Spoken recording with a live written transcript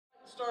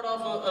Start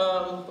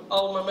off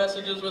all of my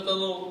messages with a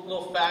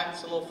little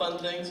facts and little fun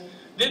things.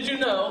 Did you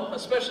know,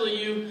 especially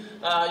you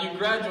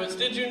graduates,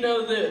 did you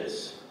know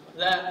this?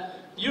 That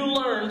you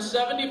learn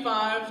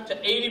 75 to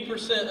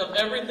 80% of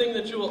everything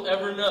that you will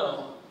ever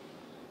know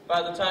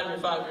by the time you're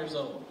 5 years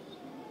old.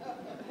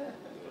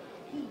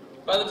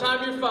 By the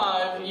time you're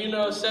 5, you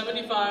know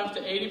 75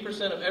 to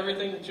 80% of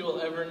everything that you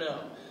will ever know.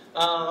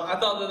 I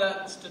thought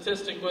that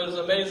statistic was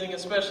amazing,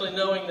 especially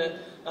knowing that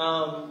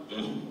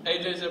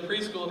AJ's in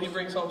preschool and he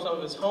brings home some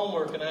of his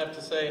homework, and I have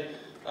to say,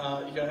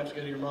 you're going to have to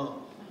go to your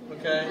mom,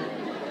 okay?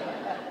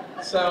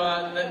 So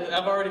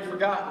I've already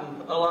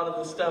forgotten a lot of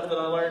the stuff that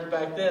I learned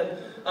back then.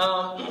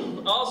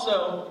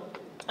 Also,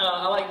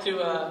 I like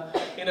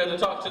to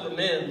talk to the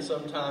men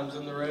sometimes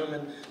in the room,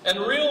 and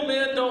real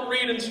men don't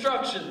read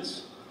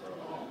instructions.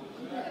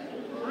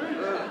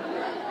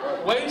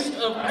 Waste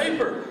of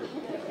paper.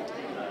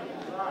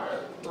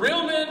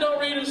 Real men don't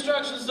read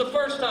instructions the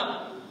first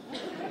time.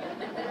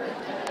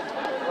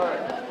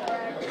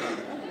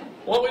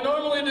 What we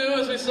normally do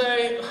is we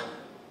say,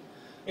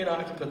 I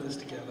can put this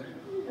together.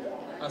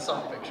 I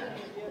saw a picture.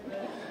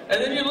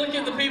 And then you look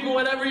at the people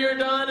whenever you're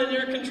done and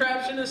your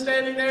contraption is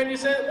standing there and you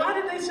say, why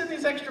did they send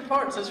these extra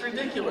parts? That's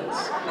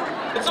ridiculous.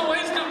 It's a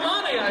waste of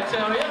money, I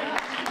tell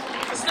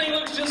you. This thing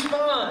looks just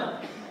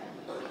fine.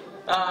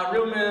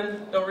 Real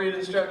men don't read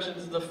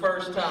instructions the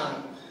first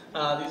time.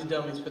 These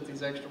dummies put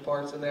these extra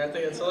parts in there. I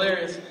think it's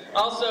hilarious.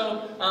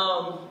 Also,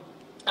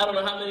 I don't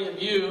know how many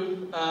of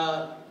you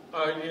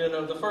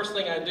the first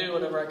thing I do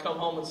whenever I come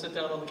home and sit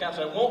down on the couch,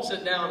 I won't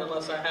sit down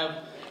unless I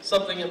have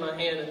something in my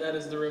hand, and that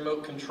is the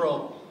remote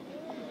control.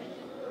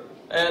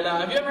 And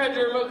have you ever had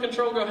your remote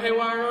control go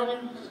haywire on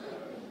you?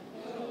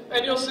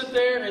 And you'll sit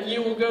there and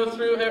you will go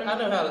through, I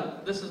know how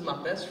to, this is my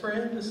best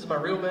friend, this is my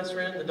real best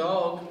friend, the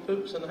dog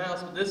poops in the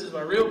house, but this is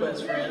my real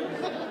best friend.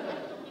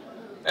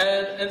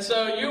 And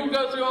so you'll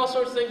go through all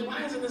sorts of things.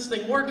 Why isn't this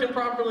thing working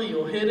properly?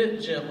 You'll hit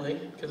it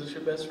gently, because it's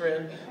your best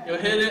friend. You'll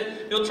hit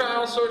it. You'll try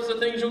all sorts of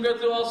things. You'll go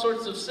through all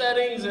sorts of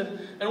settings and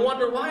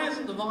wonder, why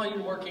isn't the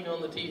volume working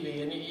on the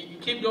TV? And you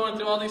keep going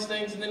through all these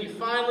things, and then you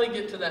finally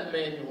get to that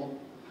manual.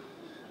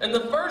 And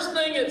the first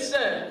thing it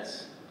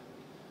says,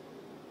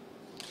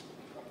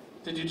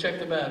 did you check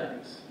the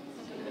batteries?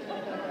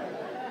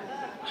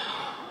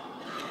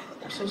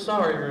 I'm so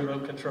sorry,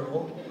 remote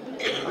control.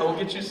 I will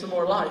get you some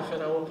more life,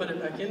 and I will put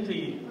it back into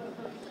you.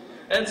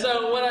 And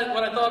so what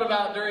I thought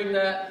about during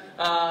that,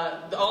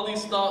 all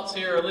these thoughts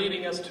here are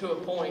leading us to a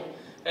point.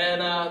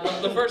 And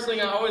the first thing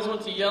I always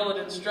want to yell at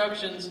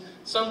instructions,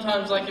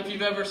 sometimes like if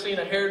you've ever seen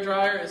a hair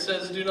dryer, it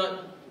says do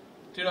not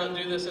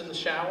do this in the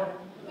shower,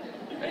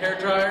 a hair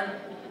dryer.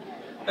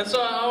 And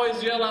so I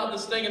always yell out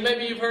this thing, and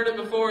maybe you've heard it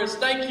before, is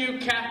thank you,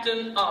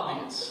 Captain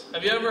Obvious.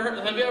 Have you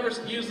ever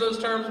used those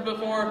terms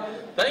before?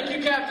 Thank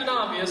you, Captain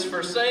Obvious,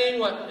 for saying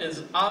what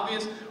is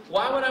obvious.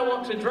 Why would I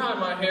want to dry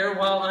my hair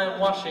while I am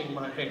washing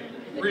my hair?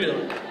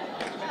 Really?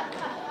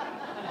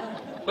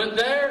 But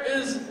there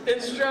is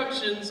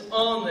instructions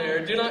on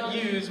there. Do not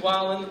use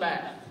while in the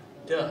bath.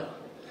 Duh.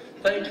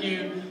 Thank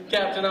you,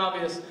 Captain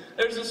Obvious.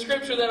 There's a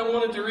scripture that I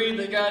wanted to read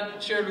that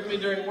God shared with me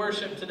during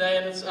worship today,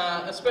 and it's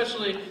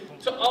especially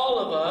to all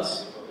of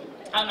us.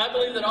 I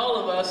believe that all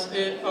of us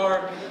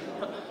are...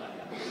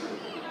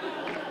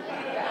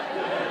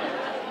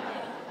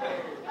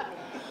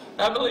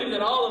 I believe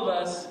that all of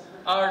us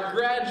are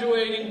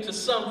graduating to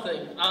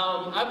something.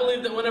 I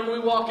believe that whenever we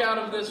walk out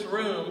of this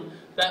room,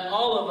 that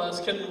all of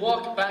us can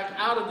walk back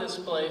out of this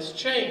place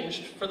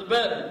changed for the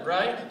better,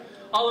 right?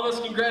 All of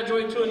us can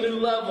graduate to a new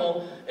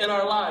level in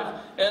our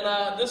life.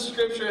 And this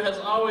scripture has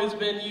always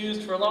been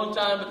used for a long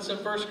time, but it's in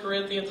 1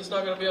 Corinthians. It's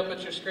not going to be up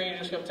at your screen. You're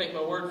just going to take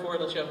my word for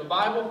it unless you have a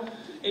Bible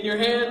in your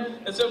hand.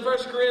 It's in 1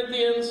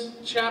 Corinthians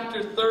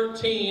chapter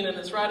 13, and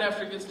it's right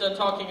after it gets done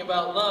talking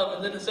about love.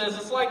 And then it says,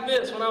 it's like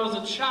this: when I was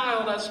a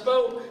child, I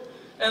spoke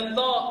and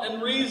thought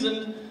and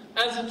reasoned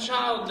as a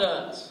child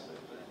does.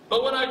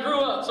 But when I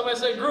grew up, somebody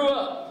say, grew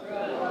up.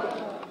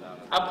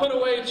 I put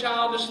away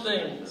childish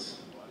things.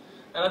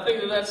 And I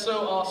think that that's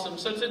so awesome.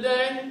 So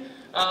today,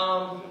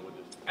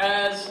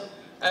 as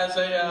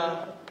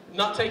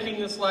not taking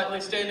this lightly,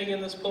 standing in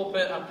this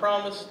pulpit, I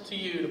promise to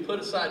you to put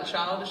aside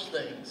childish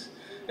things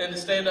and to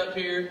stand up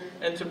here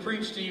and to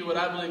preach to you what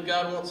I believe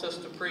God wants us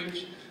to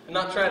preach, and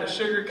not try to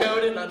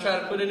sugarcoat it, not try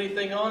to put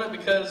anything on it,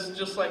 because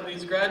just like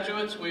these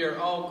graduates, we are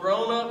all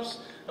grown-ups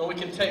and we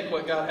can take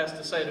what God has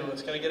to say to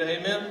us. Can I get an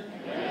amen?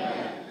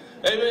 Amen.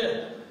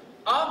 Amen.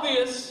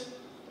 Obvious.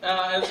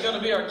 It's going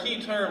to be our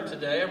key term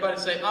today. Everybody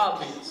say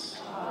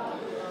obvious.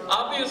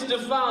 Obvious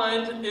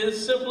defined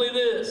is simply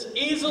this: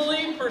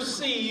 easily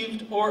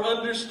perceived or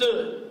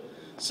understood.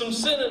 Some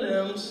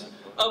synonyms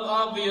of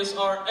obvious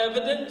are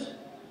evident,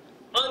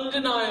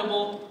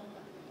 undeniable,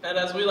 and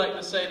as we like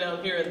to say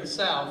down here in the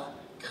South,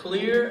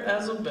 clear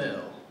as a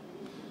bell.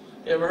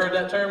 You ever heard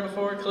that term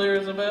before, clear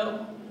as a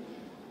bell?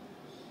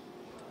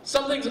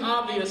 Something's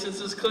obvious,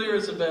 it's as clear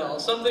as a bell.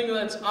 Something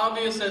that's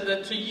obvious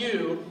that to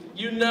you,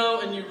 you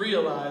know and you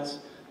realize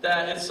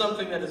that it's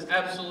something that is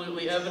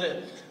absolutely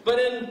evident. But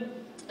in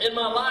in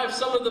my life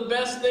some of the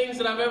best things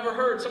that I've ever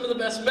heard, some of the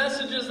best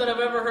messages that I've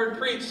ever heard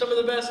preached, some of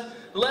the best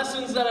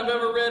lessons that I've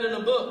ever read in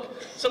a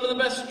book, some of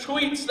the best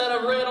tweets that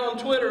I've read on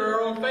Twitter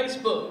or on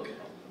Facebook,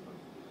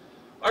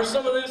 are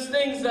some of those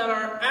things that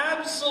are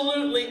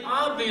absolutely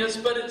obvious,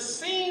 but it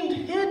seemed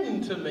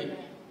hidden to me.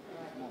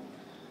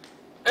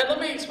 And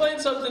let me explain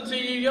something to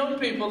you young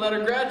people that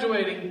are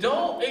graduating.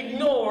 Don't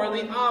ignore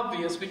the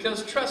obvious,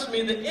 because trust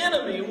me, the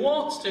enemy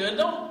wants to. And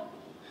don't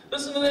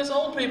listen to this,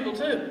 old people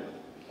too.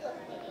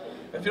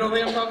 If you don't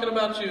think I'm talking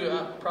about you,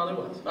 I probably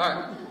was. All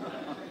right.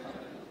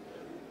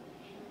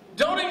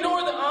 Don't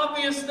ignore the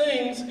obvious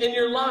things in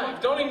your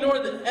life. Don't ignore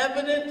the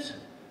evident,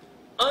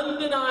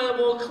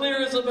 undeniable, clear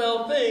as a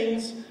bell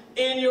things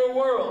in your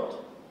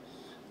world.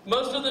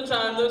 Most of the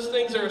time, those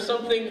things are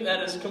something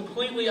that is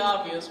completely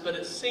obvious, but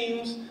it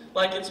seems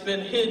like it's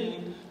been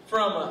hidden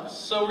from us.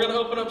 So we're going to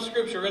open up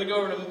Scripture. We're going to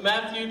go over to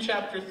Matthew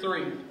chapter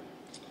 3.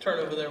 Turn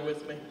over there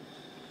with me.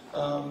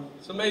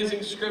 It's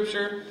amazing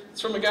Scripture.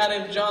 It's from a guy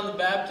named John the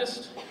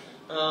Baptist.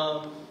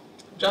 John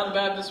the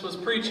Baptist was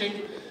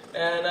preaching,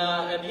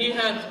 and he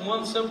had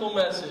one simple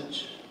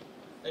message.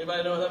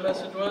 Anybody know what that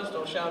message was?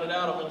 Don't shout it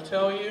out. I'm going to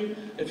tell you.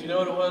 If you know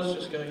what it was,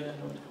 just go, yeah, I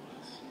know what it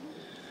was.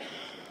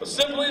 But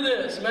simply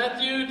this,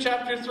 Matthew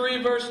chapter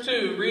 3, verse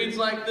 2 reads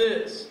like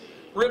this: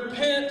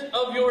 Repent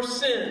of your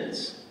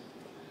sins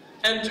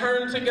and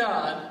turn to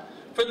God,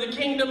 for the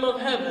kingdom of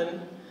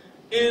heaven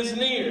is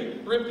near.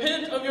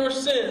 Repent of your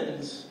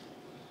sins.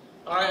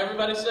 All right,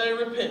 everybody say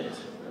repent.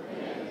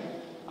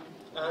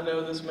 I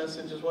know this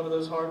message is one of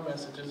those hard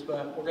messages,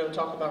 but we're going to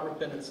talk about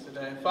repentance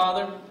today.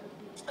 Father,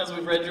 as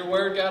we've read your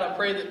word, God, I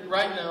pray that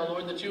right now,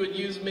 Lord, that you would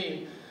use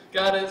me,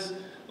 God, as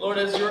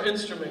your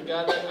instrument,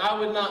 God, that I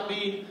would not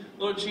be,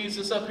 Lord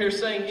Jesus, up here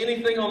saying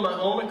anything on my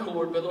own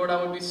accord, but Lord,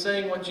 I would be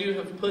saying what you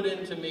have put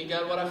into me,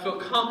 God, what I feel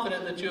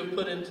confident that you have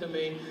put into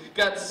me.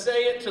 God,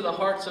 say it to the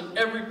hearts of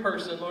every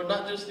person, Lord,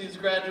 not just these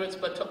graduates,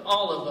 but to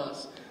all of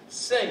us.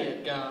 Say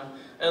it, God.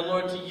 And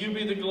Lord, to you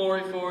be the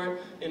glory for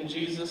it, in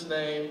Jesus'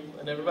 name.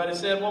 And everybody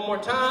said one more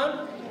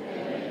time.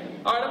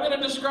 Amen. All right, I'm going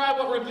to describe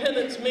what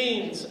repentance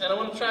means, and I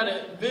want to try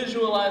to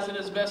visualize it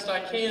as best I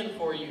can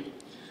for you.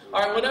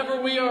 All right,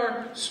 whenever we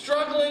are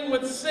struggling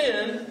with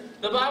sin,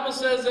 the Bible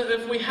says that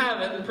if we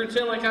have it, and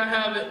pretend like I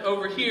have it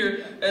over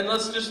here, and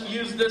let's just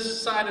use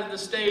this side of the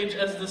stage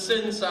as the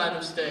sin side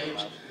of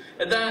stage,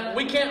 and that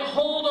we can't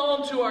hold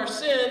on to our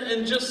sin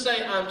and just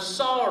say, I'm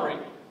sorry,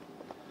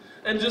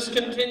 and just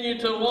continue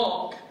to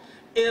walk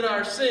in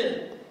our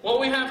sin. What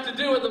we have to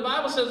do, what the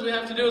Bible says we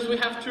have to do, is we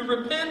have to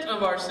repent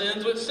of our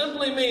sins, which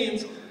simply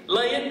means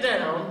lay it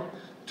down,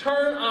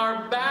 turn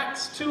our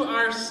backs to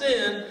our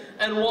sin,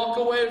 and walk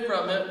away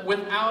from it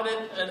without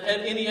it and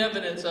any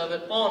evidence of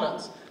it on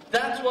us.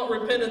 That's what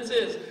repentance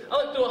is. I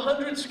looked through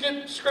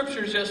 100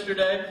 scriptures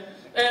yesterday,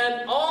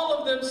 and all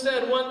of them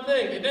said one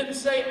thing. It didn't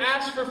say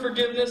ask for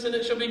forgiveness and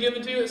it shall be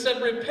given to you. It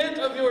said repent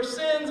of your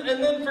sins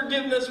and then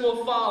forgiveness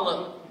will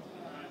follow.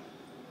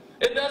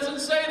 It doesn't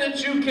say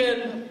that you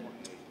can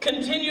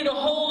continue to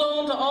hold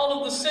on to all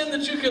of the sin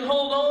that you can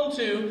hold on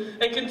to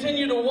and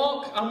continue to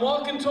walk. I'm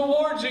walking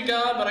towards you,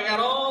 God, but I got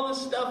all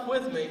this stuff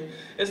with me.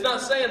 It's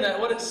not saying that.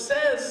 What it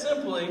says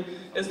simply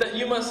is that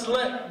you must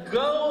let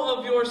go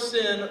of your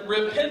sin,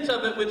 repent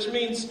of it, which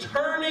means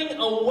turning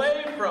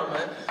away from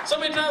it. So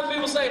many times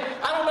people say,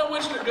 I don't know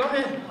which to... Go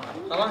ahead.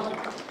 I like you.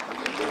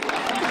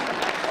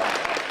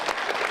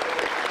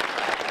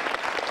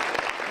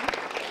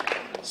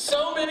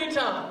 So many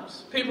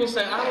times, people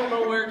say, I don't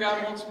know where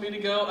God wants me to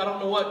go. I don't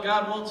know what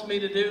God wants me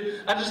to do.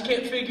 I just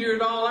can't figure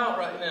it all out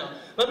right now.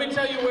 Let me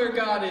tell you where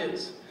God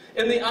is.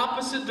 In the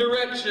opposite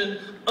direction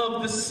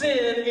of the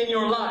sin in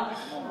your life.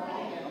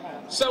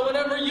 So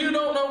whenever you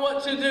don't know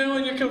what to do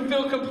and you can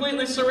feel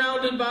completely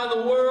surrounded by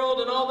the world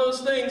and all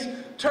those things,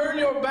 turn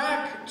your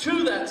back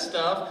to that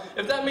stuff.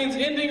 If that means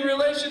ending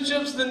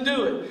relationships, then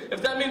do it.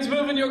 If that means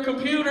moving your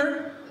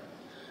computer...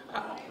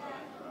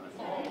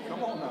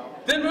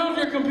 then move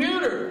your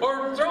computer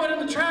or throw it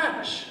in the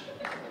trash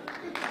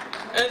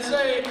and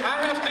say,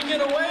 I have to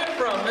get away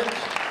from it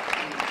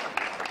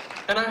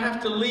and I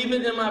have to leave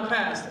it in my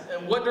past.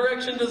 And what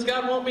direction does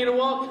God want me to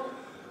walk?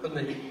 In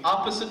the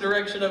opposite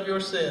direction of your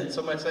sin.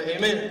 Somebody say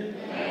amen.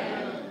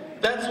 Amen.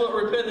 That's what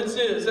repentance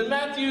is. In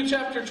Matthew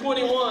chapter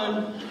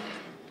 21,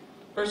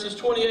 verses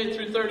 28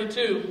 through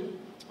 32,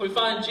 we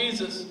find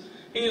Jesus.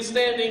 He is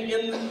standing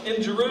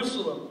in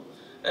Jerusalem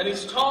and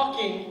he's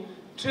talking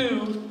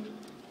to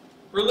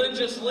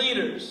religious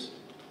leaders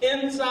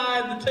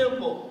inside the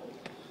temple.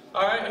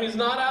 All right, he's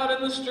not out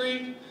in the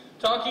street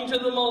talking to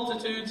the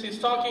multitudes. He's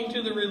talking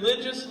to the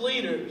religious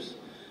leaders.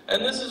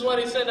 And this is what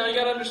he said. Now you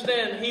got to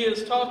understand, he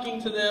is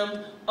talking to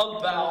them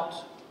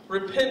about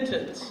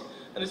repentance.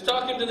 And he's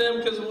talking to them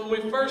because when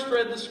we first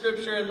read the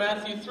scripture in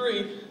Matthew 3,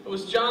 it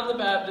was John the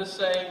Baptist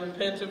saying,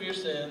 repent of your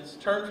sins,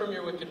 turn from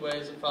your wicked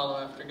ways and follow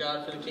after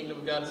God, for the kingdom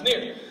of God is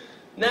near.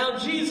 Now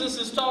Jesus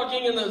is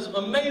talking in those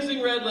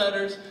amazing red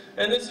letters,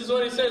 and this is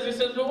what he says. He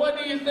says, but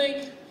what do you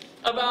think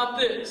about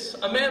this?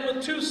 A man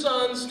with 2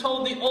 sons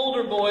told the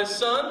older boy,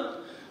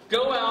 son,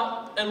 go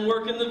out and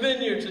work in the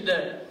vineyard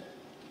today.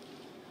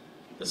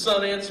 The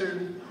son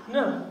answered,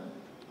 "No,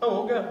 I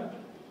won't go."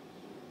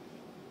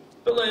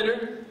 But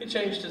later, he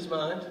changed his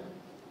mind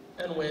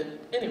and went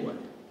anyway.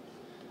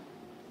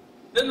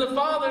 Then the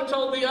father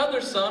told the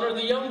other son, or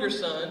the younger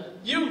son,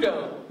 "You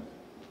go."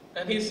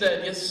 And he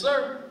said, "Yes,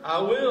 sir, I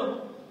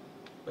will."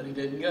 But he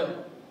didn't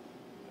go.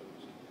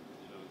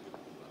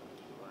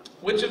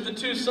 Which of the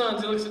two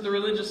sons, he looks at the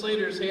religious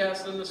leaders, he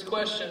asked them this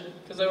question,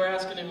 because they were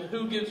asking him,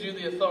 who gives you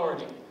the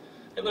authority?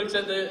 He looks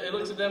at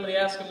them and he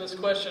asks them this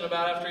question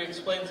about after he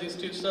explains these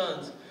two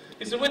sons.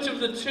 He said, which of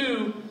the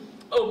two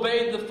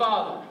obeyed the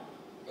father?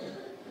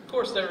 Of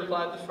course, they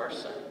replied, the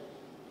first son.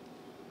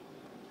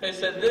 They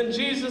said, then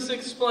Jesus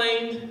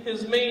explained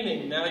his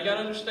meaning. Now, you got to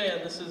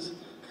understand, this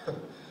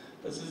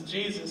is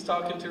Jesus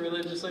talking to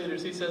religious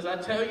leaders. He says, I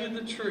tell you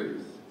the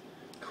truth.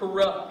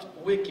 Corrupt,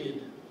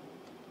 wicked,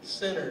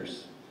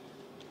 sinners,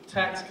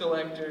 tax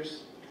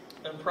collectors,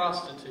 and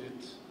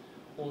prostitutes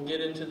will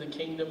get into the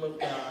kingdom of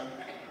God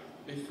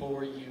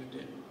before you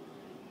do.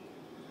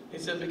 He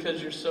said,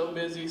 because you're so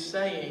busy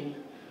saying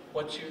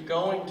what you're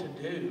going to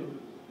do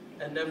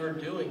and never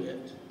doing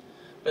it.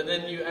 But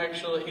then you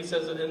actually, he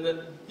says, and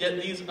that yet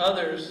these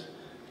others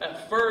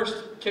at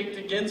first kicked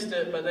against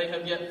it, but they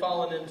have yet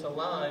fallen into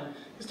line.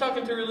 He's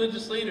talking to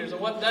religious leaders,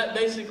 and what that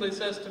basically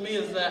says to me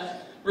is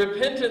that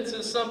repentance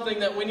is something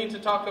that we need to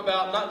talk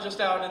about not just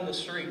out in the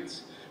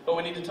streets, but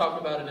we need to talk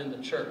about it in the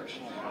church.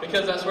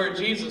 Because that's where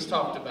Jesus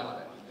talked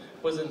about it,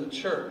 was in the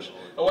church.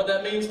 And what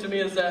that means to me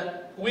is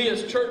that we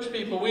as church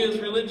people, we as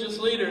religious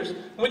leaders,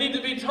 we need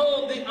to be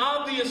told the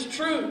obvious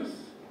truth.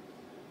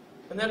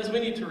 And that is we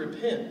need to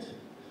repent.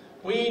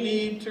 We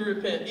need to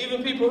repent.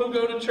 Even people who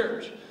go to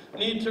church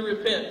need to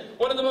repent.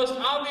 One of the most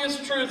obvious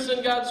truths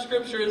in God's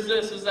Scripture is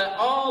this, is that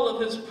all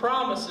of His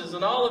promises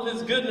and all of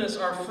His goodness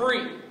are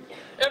free.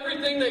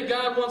 Everything that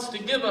God wants to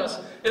give us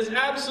is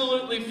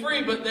absolutely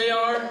free, but they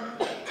are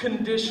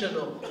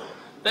conditional.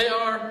 They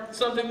are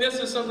something, this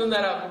is something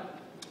that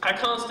I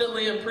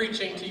constantly am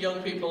preaching to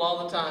young people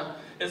all the time,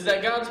 is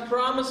that God's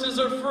promises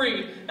are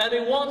free, and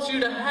He wants you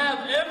to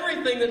have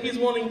everything that He's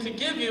wanting to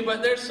give you,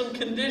 but there's some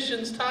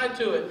conditions tied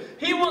to it.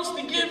 He wants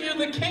to give you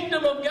the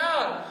kingdom of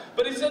God,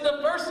 but He said the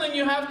first thing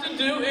you have to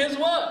do is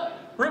what?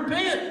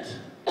 Repent.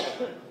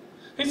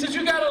 He says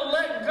you got to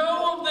let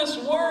go of this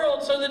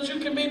world so that you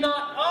can be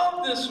not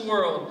of this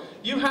world.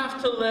 You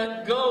have to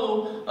let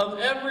go of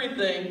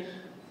everything,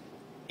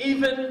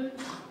 even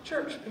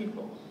church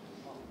people.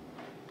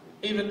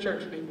 Even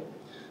church people.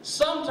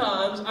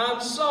 Sometimes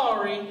I'm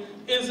sorry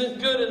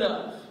isn't good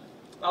enough.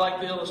 I like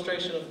the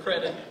illustration of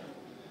credit.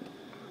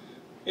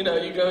 You know,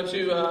 you go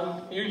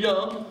to, you're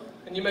young,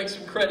 and you make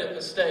some credit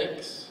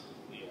mistakes.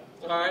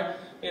 Alright?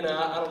 You know,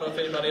 I don't know if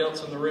anybody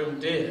else in the room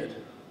did,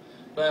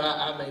 but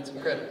I made some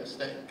credit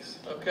mistakes.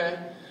 Okay?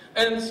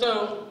 And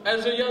so,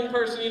 as a young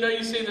person, you know,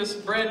 you see this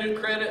brand new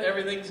credit,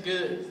 everything's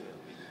good.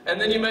 And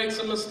then you make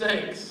some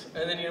mistakes,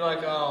 and then you're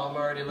like, oh, I'm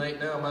already late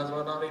now, might as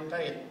well not even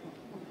pay it.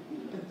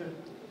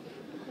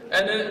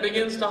 And then it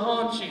begins to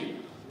haunt you.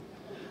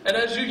 And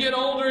as you get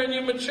older and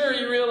you mature,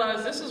 you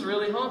realize this is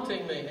really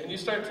haunting me. And you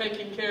start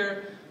taking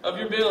care of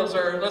your bills.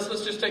 Or let's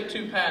just take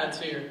two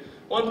paths here.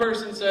 One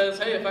person says,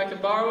 hey, if I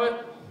can borrow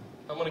it,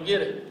 I'm going to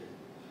get it.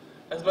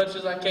 As much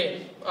as I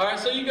can. Alright,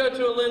 so you go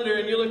to a lender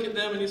and you look at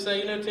them and you say,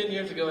 you know, 10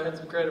 years ago I had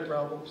some credit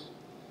problems.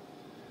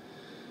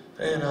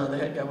 And they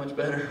hadn't got much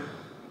better.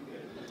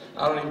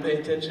 I don't even pay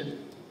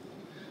attention.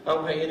 I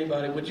don't pay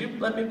anybody. Would you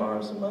let me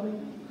borrow some money?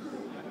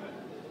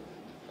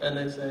 And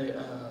they say,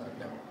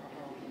 no.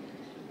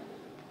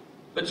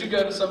 But you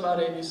go to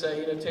somebody and you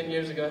say, you know, 10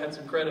 years ago I had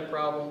some credit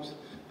problems,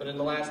 but in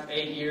the last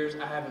 8 years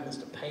I haven't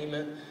missed a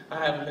payment. I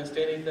haven't missed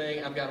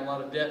anything. I've got a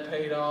lot of debt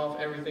paid off.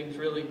 Everything's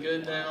really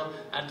good now.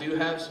 I do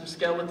have some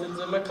skeletons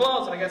in my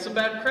closet. I got some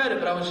bad credit,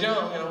 but I was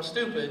young and I was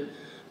stupid.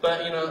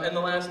 But, you know, in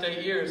the last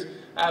 8 years,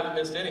 I haven't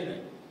missed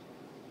anything.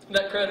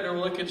 That creditor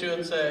will look at you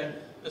and say,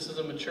 this is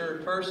a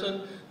matured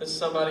person. This is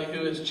somebody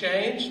who has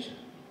changed.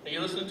 Are you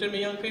listening to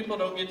me, young people?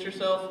 Don't get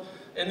yourself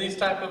in these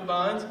type of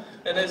binds.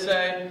 And they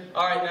say,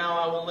 all right, now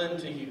I will lend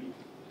to you.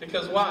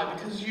 Because why?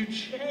 Because you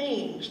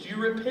changed. You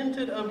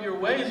repented of your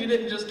ways. You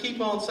didn't just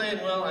keep on saying,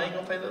 well, I ain't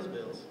going to pay those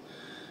bills.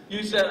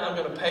 You said, I'm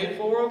going to pay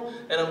for them,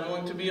 and I'm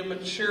going to be a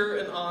mature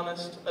and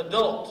honest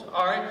adult.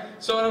 All right?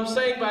 So what I'm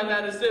saying by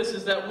that is this,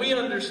 is that we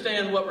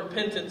understand what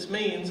repentance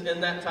means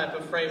in that type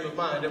of frame of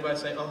mind. Everybody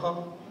say,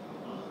 uh-huh.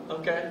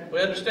 Okay? We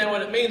understand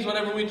what it means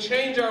whenever we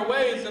change our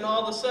ways, and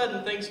all of a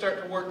sudden things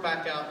start to work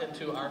back out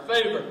into our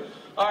favor.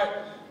 All right,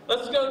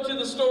 let's go to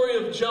the story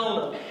of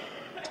Jonah.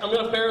 I'm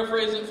going to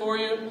paraphrase it for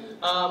you.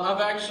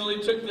 I've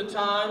actually took the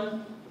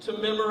time to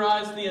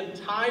memorize the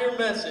entire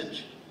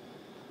message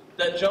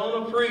that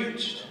Jonah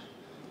preached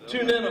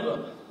to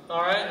Nineveh.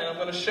 All right, and I'm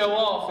going to show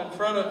off in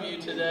front of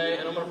you today,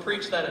 and I'm going to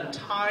preach that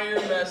entire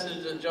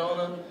message that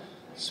Jonah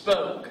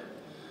spoke.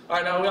 All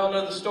right, now we all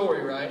know the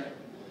story, right?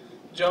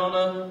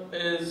 Jonah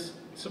is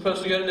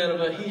supposed to go to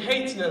Nineveh. He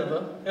hates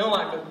Nineveh. He don't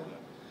like them.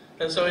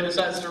 And so he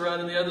decides to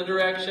run in the other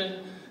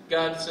direction.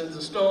 God sends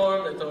a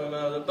storm. They throw him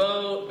out of the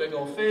boat. Big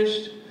old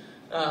fish,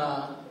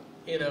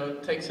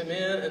 takes him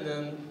in and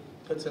then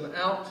puts him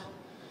out.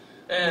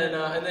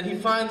 And then he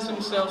finds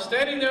himself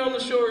standing there on the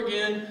shore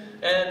again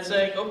and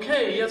saying,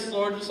 okay, yes,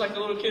 Lord, just like a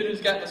little kid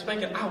who's gotten a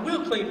spanking, I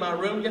will clean my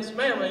room. Yes,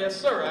 ma'am. Yes,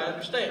 sir. I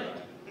understand.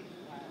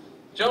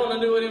 Jonah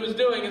knew what he was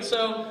doing. And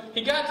so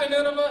he got to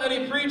Nineveh and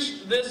he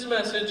preached this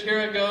message. Here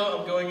I go.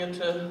 I'm going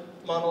into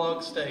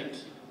monologue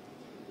state.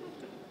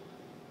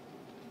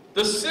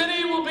 The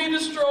city will be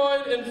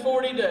destroyed in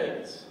 40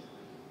 days.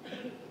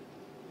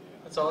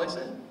 That's all he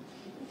said.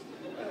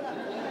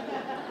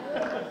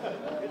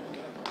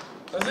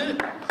 That's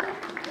it.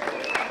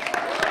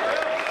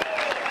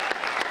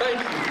 Thank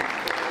you.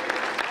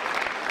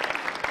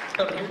 It's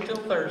coming here till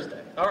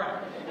Thursday. All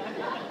right.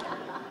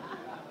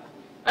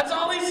 That's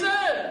all he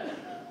said.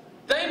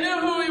 They knew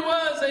who he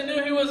was. They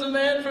knew he was a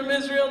man from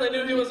Israel. They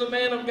knew he was a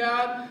man of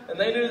God. And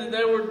they knew that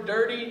they were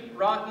dirty,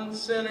 rotten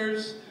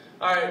sinners.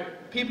 All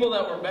right, people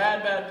that were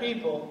bad, bad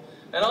people.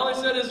 And all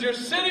he said is, your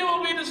city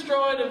will be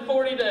destroyed in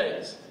 40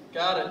 days.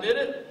 Got it. Did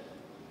it?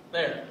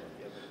 There.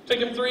 Took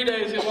him 3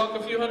 days. He'd walk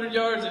a few hundred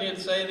yards and he'd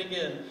say it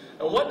again.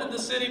 And what did the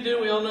city do?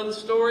 We all know the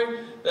story.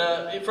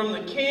 From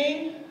the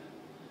king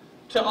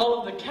to all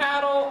of the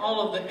cattle,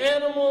 all of the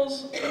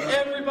animals,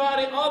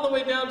 everybody, all the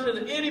way down to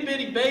the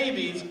itty-bitty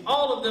babies,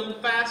 all of them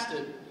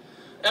fasted.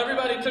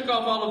 Everybody took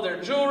off all of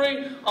their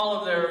jewelry, all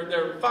of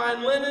their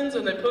fine linens,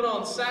 and they put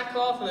on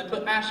sackcloth and they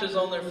put ashes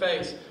on their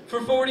face.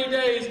 For 40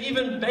 days,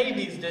 even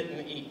babies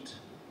didn't eat.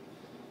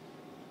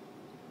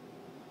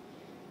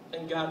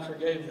 And God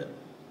forgave them.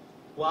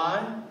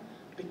 Why?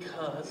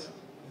 Because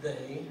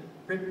they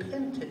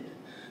repented.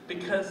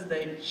 Because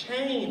they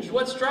changed.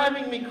 What's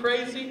driving me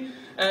crazy,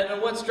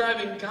 and what's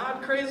driving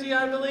God crazy,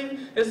 I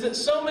believe, is that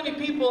so many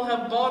people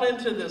have bought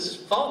into this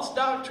false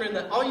doctrine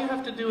that all you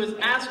have to do is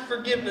ask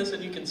forgiveness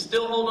and you can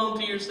still hold on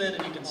to your sin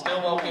and you can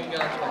still walk in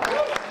God's way.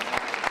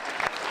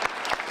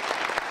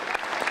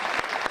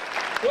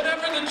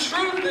 Whatever the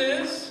truth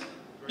is,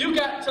 you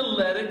got to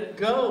let it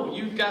go.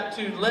 You've got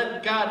to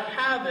let God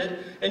have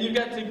it, and you've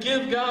got to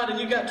give God, and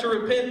you've got to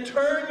repent.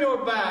 Turn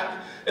your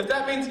back. If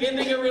that means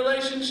ending a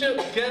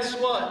relationship, guess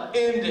what?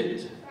 End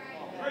it.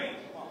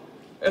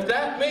 If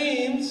that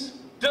means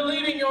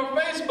deleting your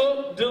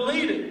Facebook,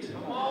 delete it.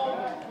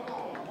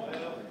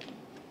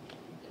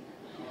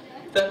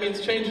 If that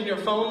means changing your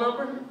phone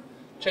number,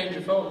 change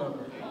your phone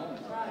number.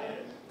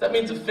 If that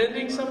means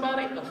offending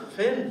somebody,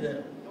 offend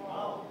them.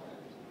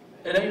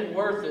 It ain't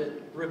worth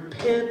it.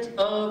 Repent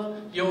of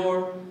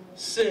your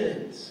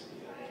sins.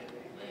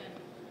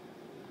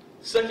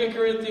 2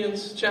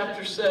 Corinthians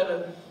chapter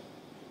 7,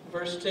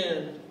 verse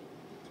 10.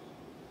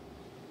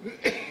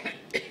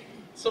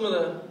 Some of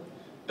the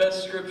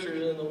best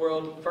scriptures in the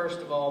world. First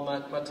of all,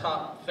 my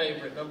top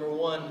favorite, number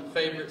one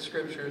favorite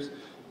scriptures,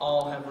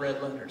 all have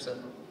red letters in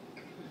them.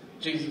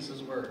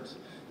 Jesus' words.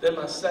 Then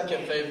my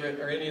second favorite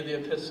are any of the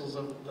epistles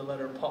of the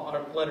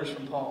letters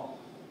from Paul.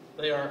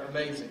 They are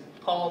amazing.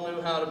 Paul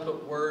knew how to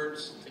put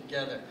words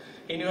together.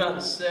 He knew how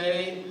to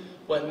say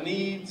what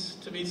needs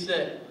to be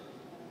said.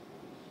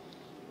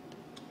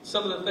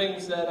 Some of the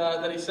things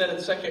that he said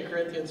in 2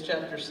 Corinthians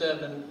chapter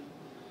 7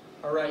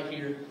 are right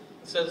here.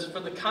 It says,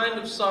 for the kind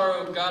of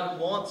sorrow God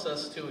wants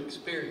us to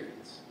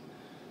experience.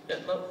 Yeah,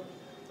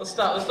 let's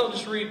stop. Let's don't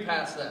just read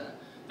past that.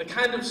 The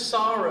kind of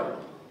sorrow,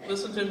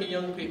 listen to me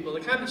young people,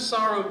 the kind of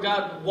sorrow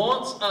God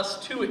wants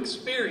us to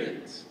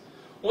experience.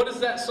 What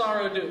does that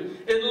sorrow do?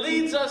 It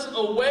leads us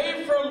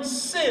away from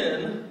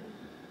sin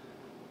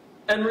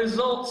and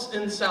results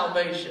in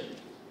salvation.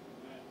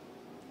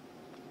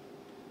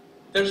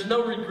 There's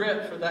no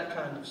regret for that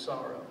kind of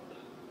sorrow.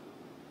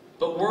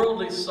 But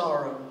worldly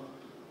sorrow,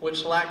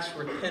 which lacks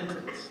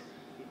repentance.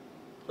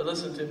 But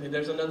listen to me,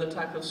 there's another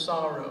type of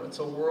sorrow. It's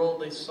a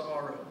worldly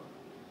sorrow,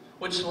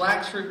 which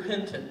lacks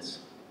repentance,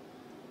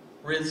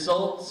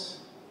 results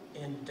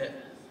in death.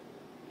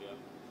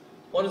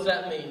 What does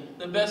that mean?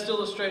 The best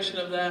illustration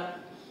of that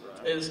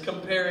is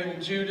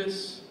comparing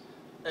Judas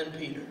and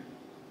Peter.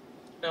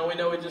 Now we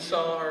know we just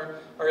saw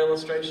our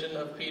illustration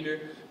of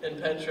Peter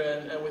and Petra,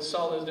 and we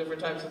saw those different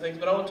types of things,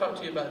 but I want to talk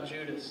to you about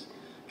Judas.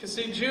 Because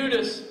see,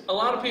 Judas, a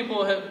lot of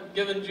people have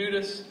given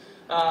Judas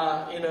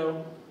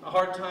a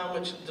hard time,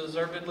 which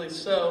deservedly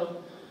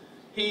so.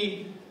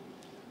 He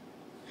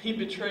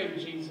betrayed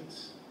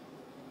Jesus.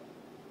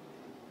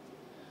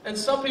 And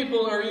some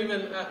people are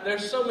even,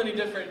 there's so many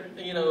different,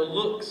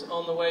 looks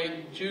on the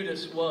way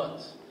Judas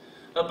was.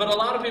 But a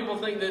lot of people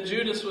think that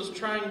Judas was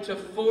trying to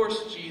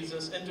force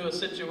Jesus into a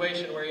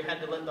situation where he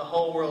had to let the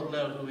whole world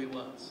know who he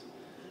was.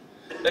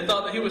 They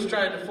thought that he was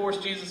trying to force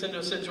Jesus into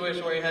a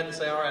situation where he had to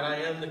say, all right, I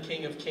am the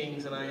King of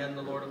Kings and I am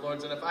the Lord of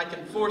Lords. And if I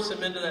can force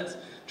him into that,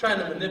 trying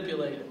to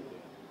manipulate him.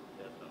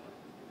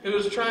 He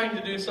was trying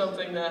to do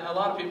something that a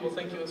lot of people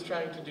think he was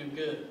trying to do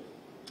good.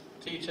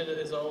 Teach it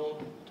his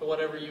own, to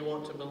whatever you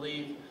want to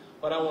believe.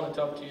 What I want to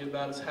talk to you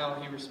about is how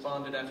he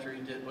responded after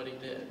he did what he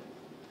did.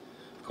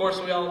 Of course,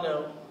 we all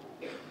know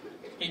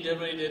he did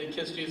what he did. He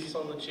kissed Jesus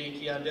on the cheek.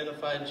 He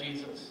identified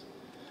Jesus.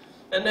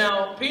 And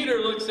now Peter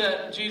looks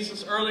at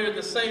Jesus earlier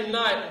the same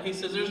night and he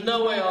says, there's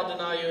no way I'll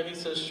deny you. And he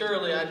says,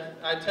 surely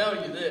I tell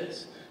you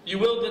this. You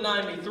will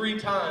deny me 3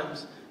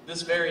 times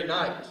this very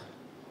night.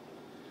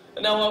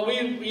 And now what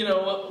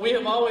we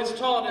have always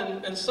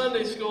taught in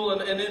Sunday school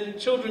and in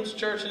children's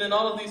church and in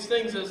all of these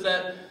things is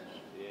that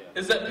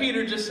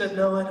Peter just said,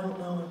 "No, I don't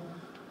know him.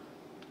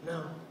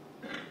 No."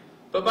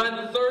 But by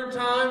the third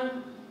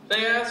time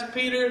they asked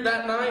Peter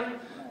that night,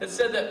 it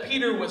said that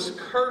Peter was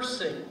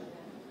cursing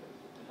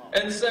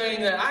and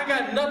saying that I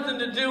got nothing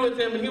to do with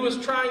him. He was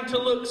trying to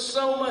look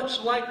so much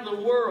like the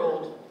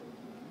world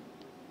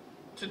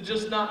to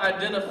just not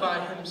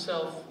identify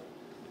himself.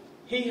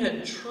 He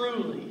had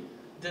truly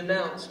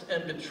denounced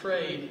and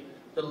betrayed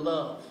the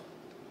love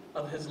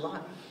of his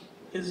life,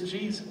 his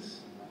Jesus.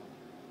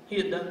 He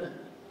had done that.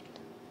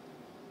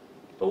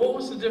 But what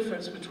was the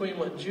difference between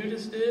what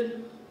Judas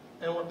did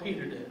and what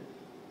Peter did?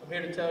 I'm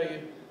here to tell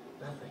you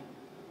nothing.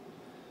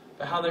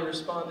 But how they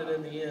responded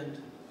in the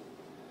end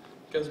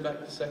goes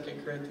back to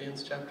 2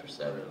 Corinthians chapter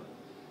 7.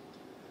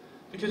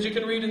 Because you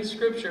can read in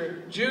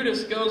Scripture,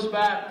 Judas goes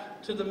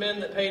back to the men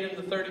that paid him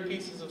the 30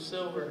 pieces of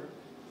silver.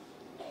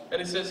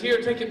 And he says,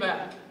 "Here, take it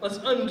back. Let's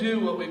undo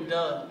what we've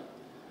done.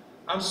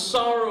 I'm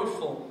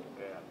sorrowful.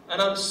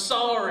 And I'm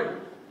sorry."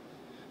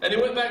 And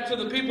he went back to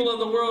the people of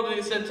the world and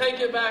he said, "Take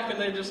it back."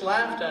 And they just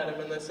laughed at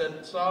him and they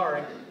said,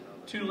 "Sorry,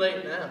 too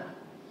late now.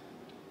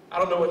 I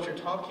don't know what you're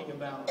talking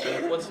about.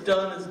 What's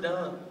done is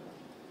done."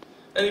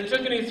 And he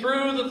took and he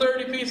threw the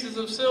 30 pieces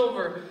of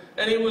silver.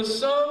 And he was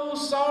so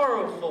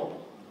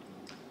sorrowful.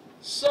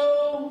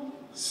 So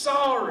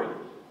sorry.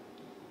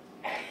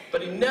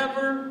 But he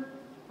never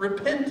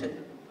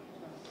repented.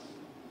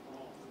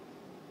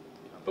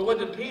 But what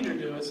did Peter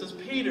do? It says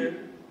Peter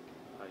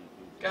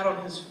got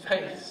on his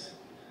face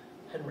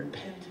and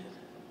repented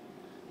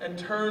and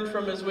turned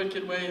from his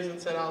wicked ways and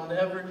said, "I'll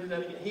never do that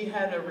again." He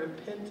had a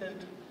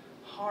repentant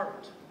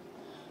heart.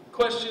 The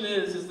question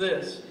is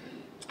this: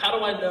 how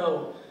do I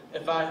know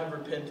if I have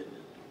repented?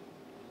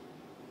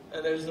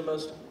 And there's the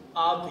most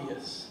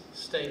obvious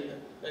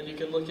statement. And you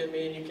can look at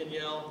me and you can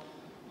yell,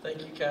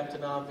 "Thank you,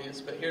 Captain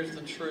Obvious." But here's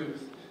the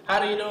truth. How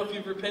do you know if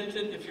you've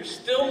repented? If you're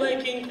still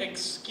making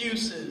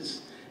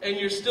excuses and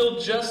you're still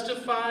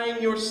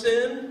justifying your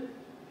sin,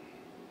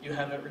 you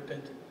haven't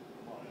repented.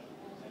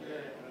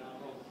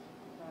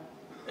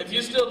 If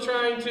you're still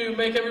trying to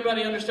make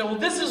everybody understand, "Well,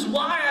 this is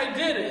why I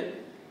did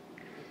it,"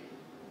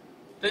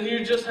 then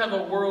you just have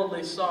a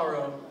worldly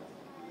sorrow.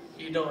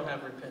 You don't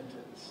have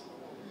repentance.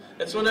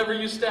 It's whenever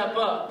you step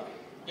up,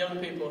 young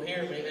people,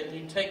 hear me, and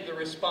you take the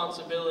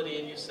responsibility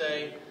and you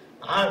say,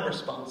 "I'm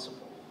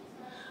responsible.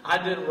 I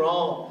did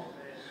wrong.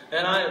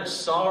 And I am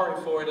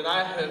sorry for it. And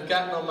I have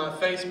gotten on my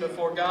face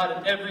before God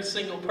and every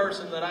single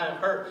person that I have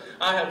hurt.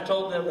 I have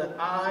told them that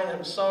I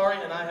am sorry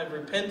and I have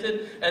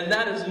repented. And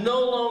that is no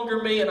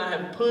longer me. And I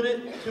have put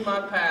it to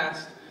my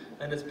past.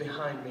 And it's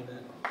behind me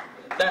now."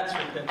 That's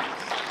repentance.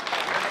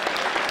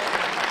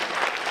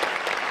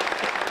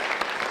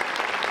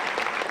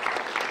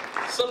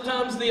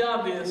 Sometimes the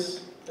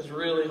obvious is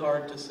really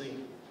hard to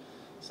see.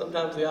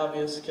 Sometimes the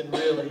obvious can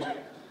really...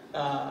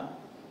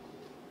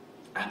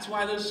 That's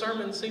why this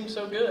sermon seems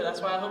so good.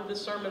 That's why I hope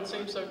this sermon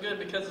seems so good,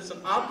 because it's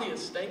an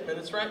obvious statement.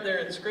 It's right there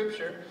in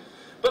Scripture.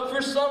 But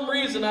for some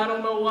reason, I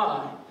don't know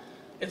why,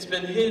 it's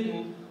been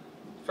hidden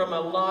from a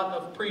lot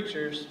of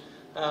preachers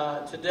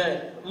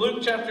today. Luke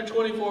chapter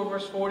 24,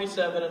 verse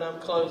 47, and I'm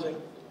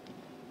closing,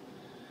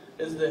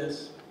 is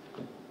this: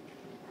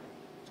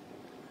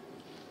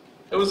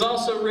 "It was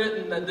also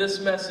written that this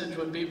message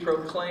would be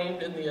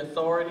proclaimed in the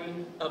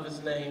authority of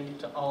his name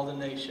to all the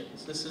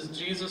nations." This is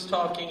Jesus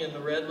talking in the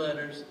red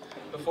letters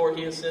before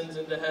he ascends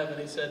into heaven.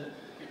 He said,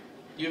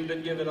 "You've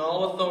been given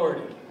all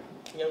authority."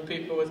 Young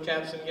people with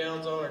caps and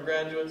gowns on, or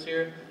graduates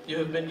here, you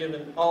have been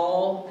given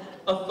all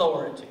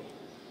authority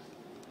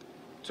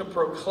to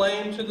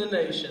proclaim to the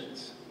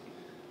nations.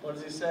 What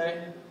does he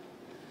say?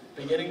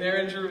 Beginning there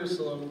in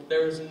Jerusalem,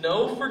 there is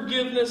no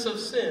forgiveness of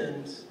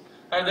sins.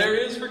 Or there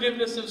is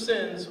forgiveness of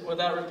sins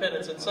without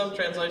repentance. And some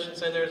translations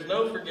say there is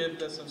no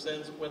forgiveness of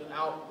sins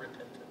without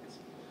repentance.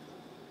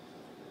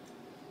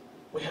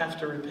 We have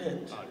to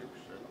repent.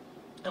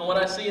 And what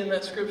I see in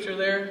that scripture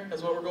there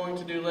is what we're going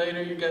to do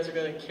later. You guys are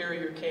going to carry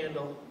your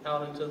candle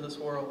out into this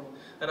world.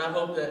 And I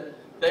hope that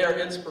they are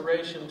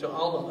inspiration to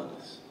all of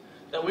us.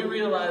 That we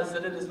realize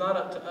that it is not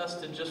up to us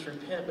to just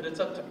repent, but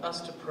it's up to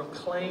us to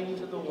proclaim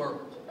to the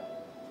world.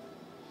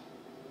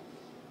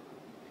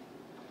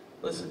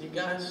 Listen, you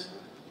guys,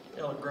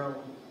 y'all are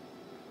grown.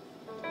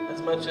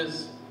 As much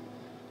as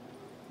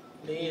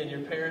me and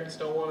your parents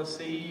don't want to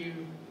see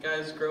you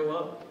guys grow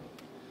up,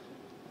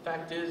 the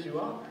fact is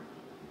you are.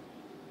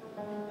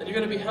 And you're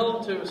going to be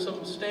held to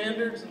some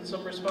standards and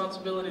some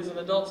responsibilities. And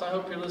adults, I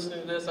hope you're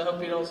listening to this. I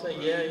hope you don't say,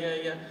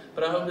 yeah.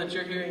 But I hope that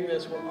you're hearing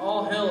this. We're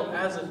all held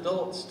as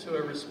adults to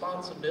a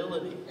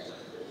responsibility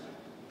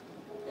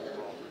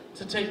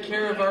to take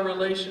care of our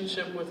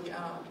relationship with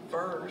God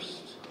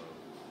first.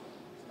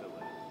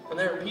 And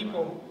there are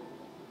people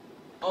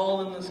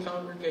all in this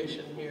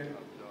congregation here.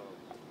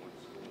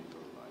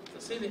 So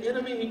see, the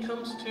enemy, he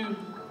comes to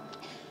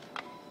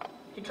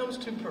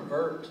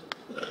pervert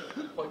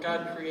what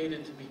God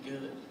created to be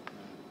good.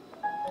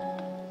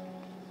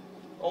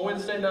 On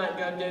Wednesday night,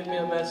 God gave me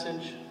a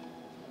message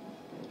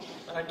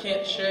that I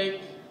can't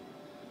shake,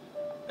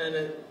 and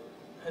it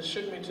has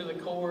shook me to the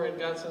core, and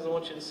God says, I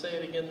want you to say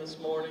it again this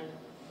morning.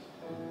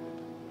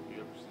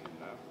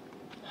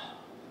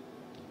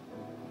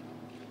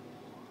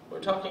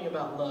 We're talking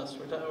about lust.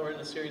 We're in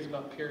a series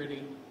about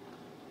purity.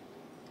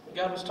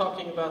 God was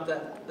talking about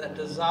that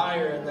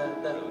desire and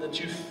that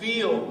you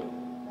feel,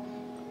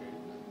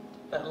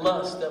 that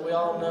lust that we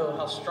all know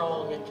how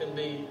strong it can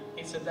be.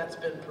 He said that's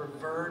been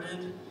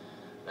perverted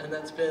and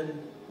that's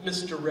been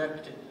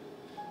misdirected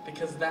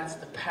because that's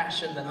the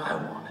passion that I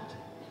wanted.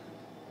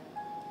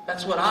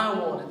 That's what I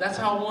wanted. That's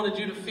how I wanted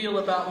you to feel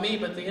about me,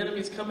 but the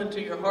enemy's come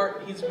into your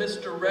heart and he's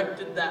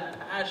misdirected that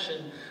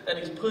passion and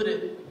he's put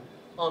it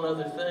on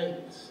other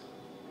things.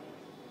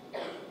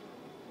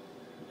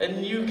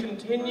 And you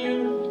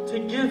continue to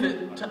give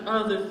it to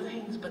other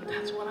things, but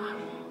that's what I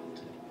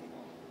want.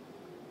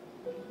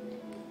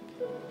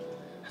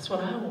 That's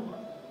what I want.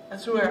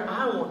 That's where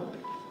I want to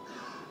be.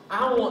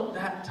 I want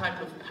that type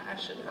of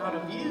passion out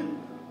of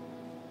you.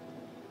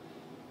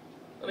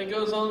 And he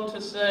goes on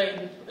to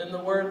say, in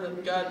the word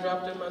that God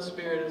dropped in my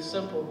spirit, is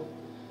simple.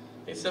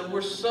 He said,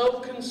 we're so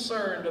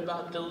concerned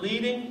about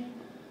deleting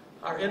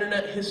our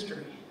internet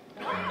history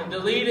and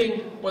deleting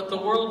what the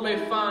world may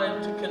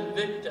find to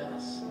convict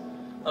us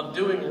of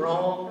doing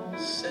wrong,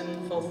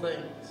 sinful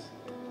things,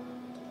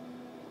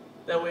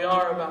 that we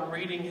are about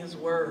reading His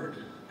Word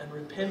and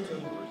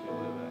repenting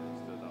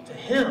to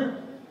Him.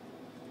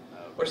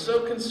 We're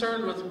so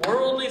concerned with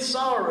worldly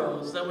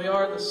sorrows that we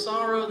are the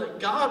sorrow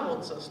that God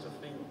wants us to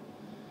feel.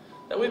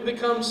 That we've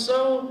become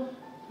so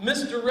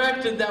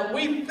misdirected that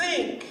we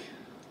think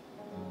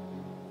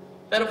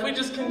that if we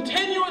just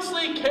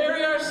continuously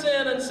carry our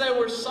sin and say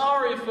we're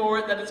sorry for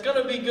it, that it's going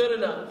to be good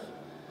enough.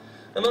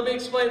 And let me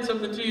explain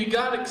something to you.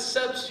 God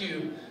accepts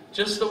you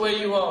just the way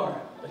you are,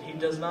 but He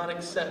does not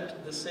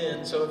accept the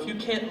sin. So if you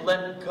can't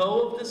let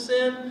go of the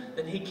sin,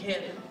 then He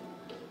can't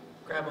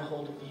grab a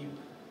hold of you.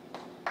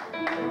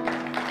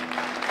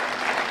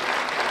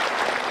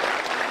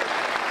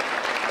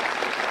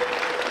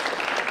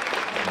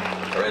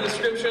 I read a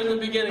scripture in the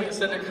beginning. It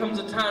said there comes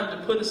a time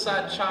to put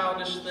aside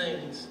childish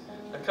things.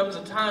 There comes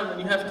a time when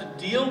you have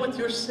to deal with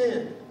your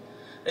sin.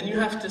 And you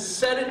have to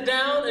set it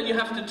down and you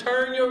have to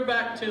turn your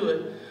back to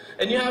it.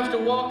 And you have to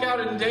walk out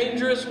in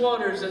dangerous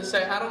waters and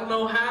say, I don't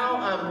know how,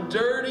 I'm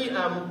dirty,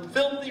 I'm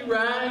filthy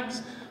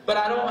rags, but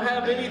I don't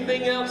have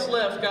anything else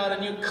left, God.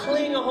 And you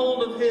cling a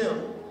hold of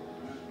Him.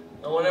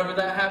 And whenever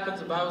that happens,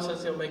 the Bible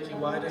says He'll make you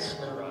white as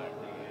snow.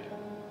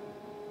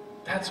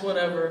 That's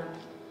whatever.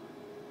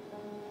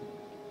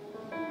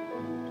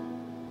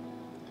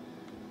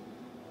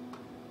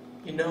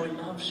 You know He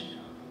loves you.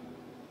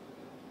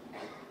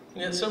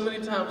 And yet so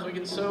many times we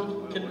get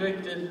so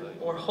convicted,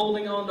 we're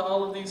holding on to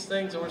all of these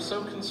things, and we're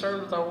so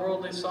concerned with our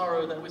worldly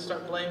sorrow that we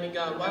start blaming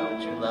God. Why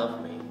don't you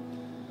love me?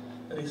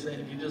 And He's saying,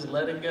 if you just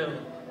let it go,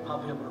 I'll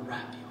be able to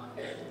wrap you up.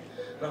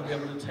 And I'll be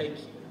able to take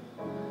you.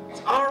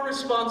 It's our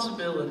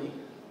responsibility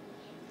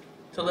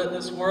to let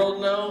this world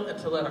know, and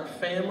to let our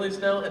families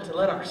know, and to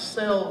let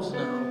ourselves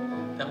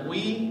know that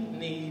we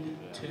need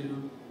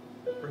to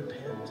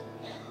repent.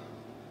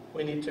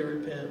 We need to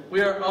repent.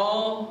 We are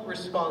all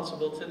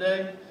responsible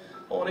today.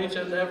 I want each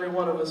and every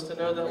one of us to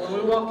know that when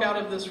we walk out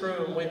of this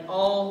room, we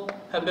all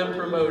have been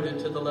promoted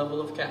to the level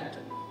of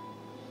captain.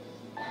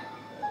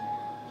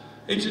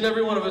 Each and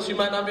every one of us, you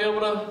might not be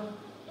able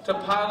to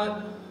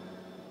pilot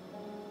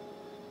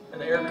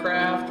an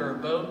aircraft or a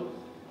boat,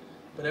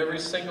 but every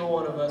single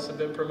one of us have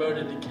been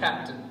promoted to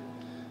captain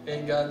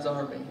in God's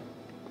army.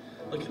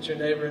 Look at your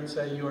neighbor and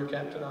say, you are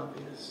Captain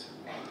Obvious.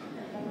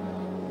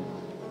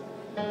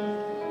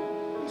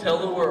 Tell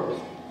the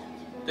world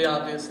the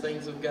obvious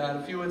things of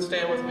God. If you would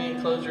stand with me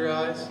and close your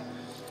eyes.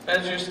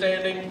 As you're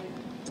standing,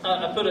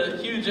 I put a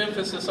huge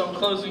emphasis on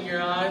closing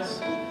your eyes.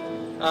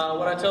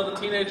 When I tell the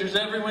teenagers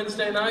every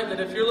Wednesday night that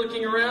if you're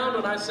looking around,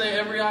 when I say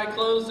every eye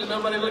closed and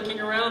nobody looking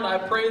around, I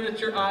pray that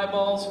your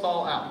eyeballs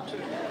fall out.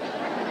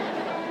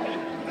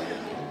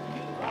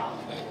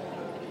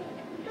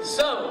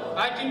 So,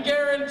 I can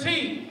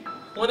guarantee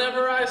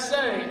whenever I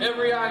say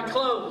every eye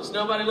closed,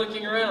 nobody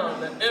looking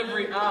around, that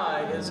every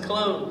eye is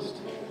closed.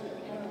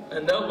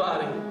 And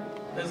nobody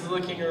is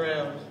looking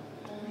around.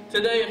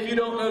 Today, if you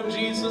don't know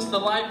Jesus, the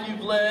life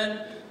you've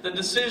led, the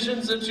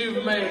decisions that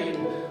you've made,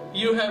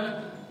 you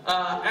have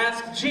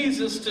asked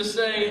Jesus to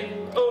stay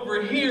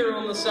over here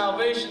on the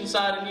salvation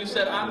side, and you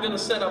said, I'm going to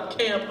set up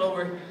camp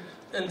over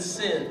and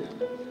sin.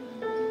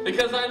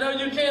 Because I know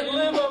you can't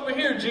live over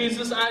here,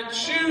 Jesus. I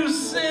choose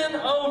sin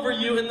over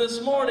you. And this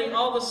morning,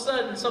 all of a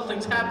sudden,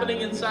 something's happening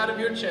inside of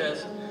your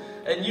chest,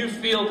 and you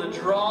feel the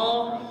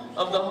draw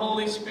of the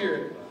Holy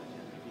Spirit.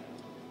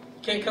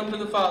 Can't come to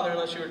the Father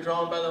unless you are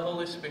drawn by the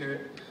Holy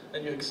Spirit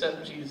and you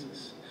accept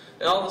Jesus.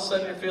 And all of a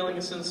sudden you're feeling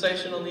a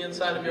sensation on the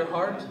inside of your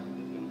heart.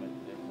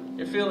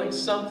 You're feeling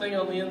something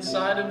on the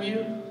inside of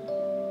you.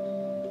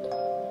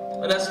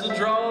 And that's the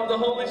draw of the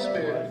Holy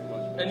Spirit.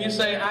 And you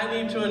say, I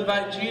need to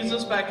invite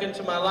Jesus back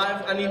into my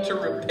life. I need to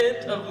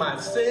repent of my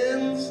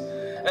sins.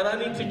 And I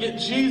need to get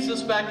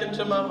Jesus back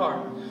into my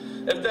heart.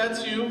 If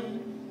that's you,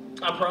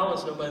 I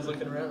promise nobody's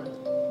looking around.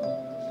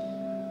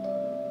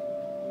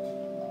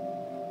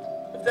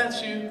 If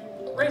that's you,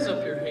 raise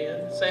up your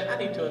hand. Say, I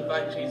need to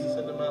invite Jesus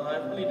into my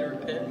life. I need to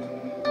repent.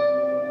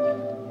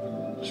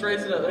 Just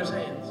raise it up. There's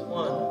hands.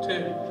 1,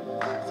 2,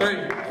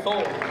 3,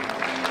 4, 5,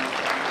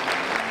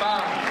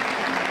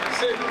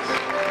 6,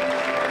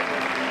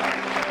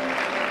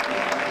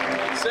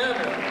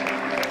 7.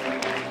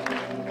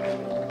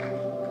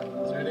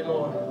 Is there any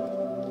more?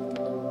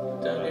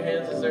 Down your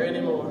hands. Is there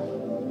any more?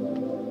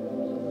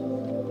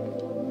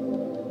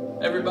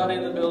 Everybody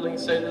in the building,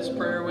 say this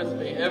prayer with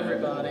me.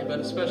 Everybody, but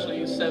especially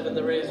you 7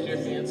 that raised your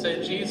hand.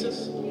 Say,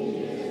 Jesus,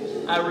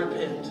 I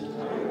repent.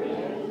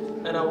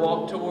 And I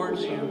walk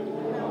towards you.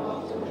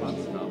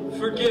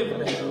 Forgive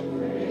me.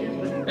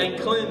 And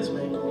cleanse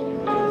me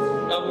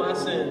of my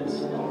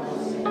sins.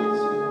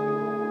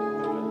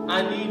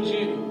 I need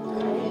you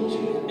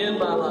in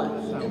my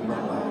life.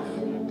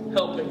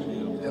 Helping me.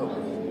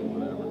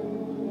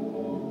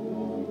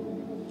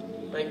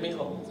 Make me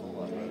whole.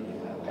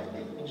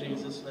 In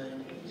Jesus' name.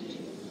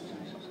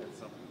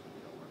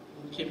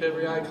 Keep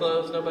every eye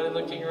closed, nobody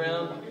looking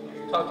around.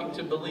 Talking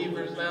to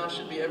believers now,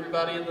 should be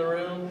everybody in the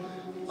room.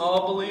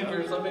 All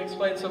believers, let me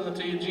explain something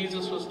to you.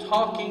 Jesus was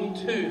talking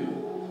to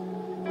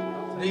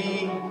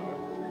the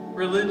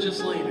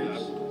religious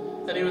leaders.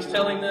 And he was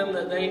telling them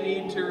that they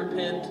need to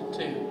repent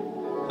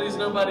too. Please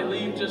nobody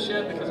leave just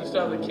yet because we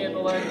still have the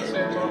candlelight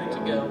ceremony to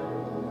go.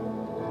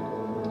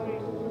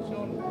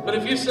 But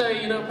if you say,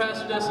 you know,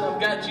 Pastor Dustin,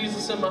 I've got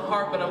Jesus in my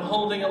heart, but I'm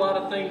holding a lot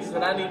of things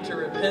that I need to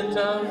repent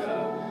of,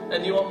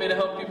 and you want me to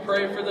help you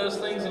pray for those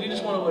things, and you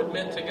just want to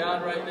admit to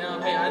God right now,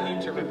 hey, I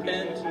need to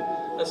repent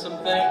of some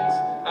things.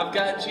 I've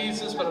got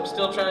Jesus, but I'm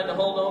still trying to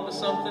hold on to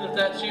something. If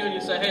that's you and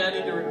you say, hey, I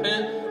need to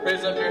repent,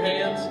 raise up your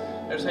hands.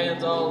 There's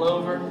hands all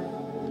over.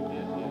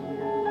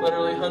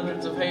 Literally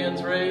hundreds of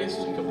hands raised.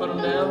 You can put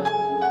them down.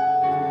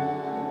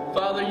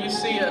 Father, you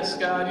see us,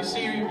 God. You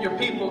see your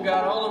people,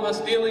 God. All of us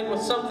dealing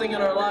with something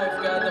in our life,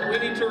 God, that we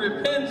need to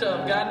repent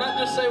of, God. Not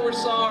just say we're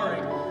sorry,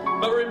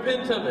 but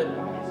repent of it.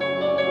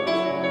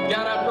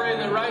 God, I pray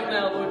that right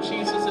now, Lord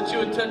Jesus, that you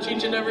would touch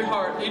each and every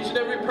heart, each and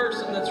every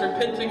person that's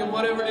repenting of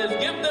whatever it is.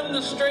 Give them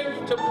the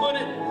strength to put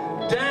it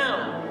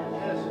down.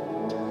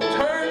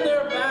 Turn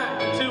their back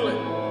to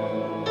it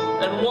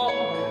and walk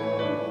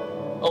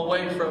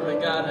away from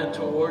it, God, and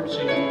towards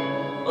you.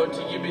 Lord,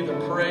 to you be the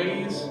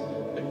praise,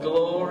 the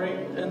glory,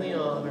 and the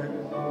honor.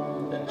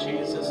 In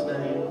Jesus'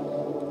 name.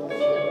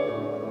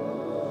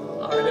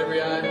 All right,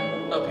 every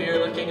eye up here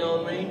looking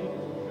on me.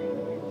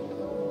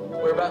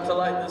 We're about to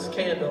light this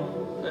candle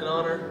in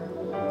honor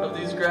of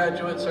these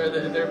graduates, or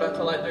they're about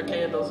to light their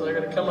candles. They're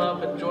going to come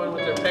up and join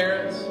with their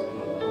parents.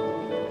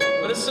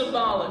 But it's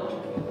symbolic.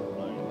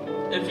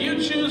 If you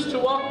choose to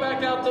walk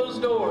back out those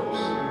doors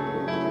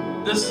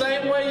the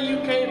same way you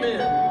came in,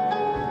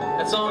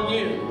 it's on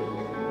you.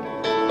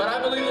 But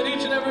I believe that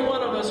each and every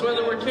one of us,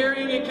 whether we're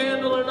carrying a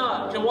candle or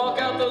not, can walk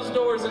out those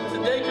doors, and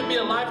today can be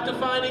a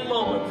life-defining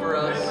moment for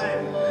us.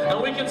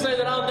 And we can say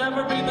that I'll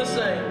never be the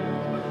same.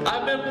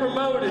 I've been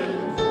promoted,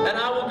 and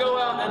I will go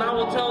out and I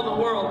will tell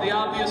the world the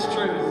obvious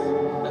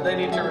truth, that they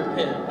need to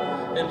repent.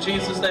 In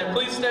Jesus' name,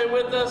 please stay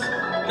with us.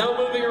 No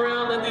moving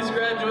around. Let these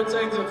graduates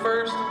exit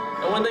first.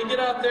 And when they get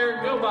out there,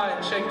 go by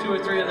and shake 2 or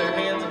 3 of their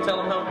hands and tell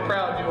them how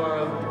proud you are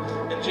of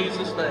them. In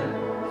Jesus' name.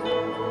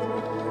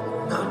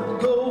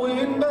 Not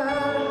going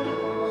back,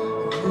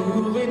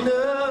 moving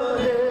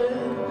ahead.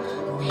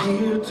 I'm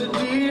here to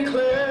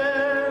declare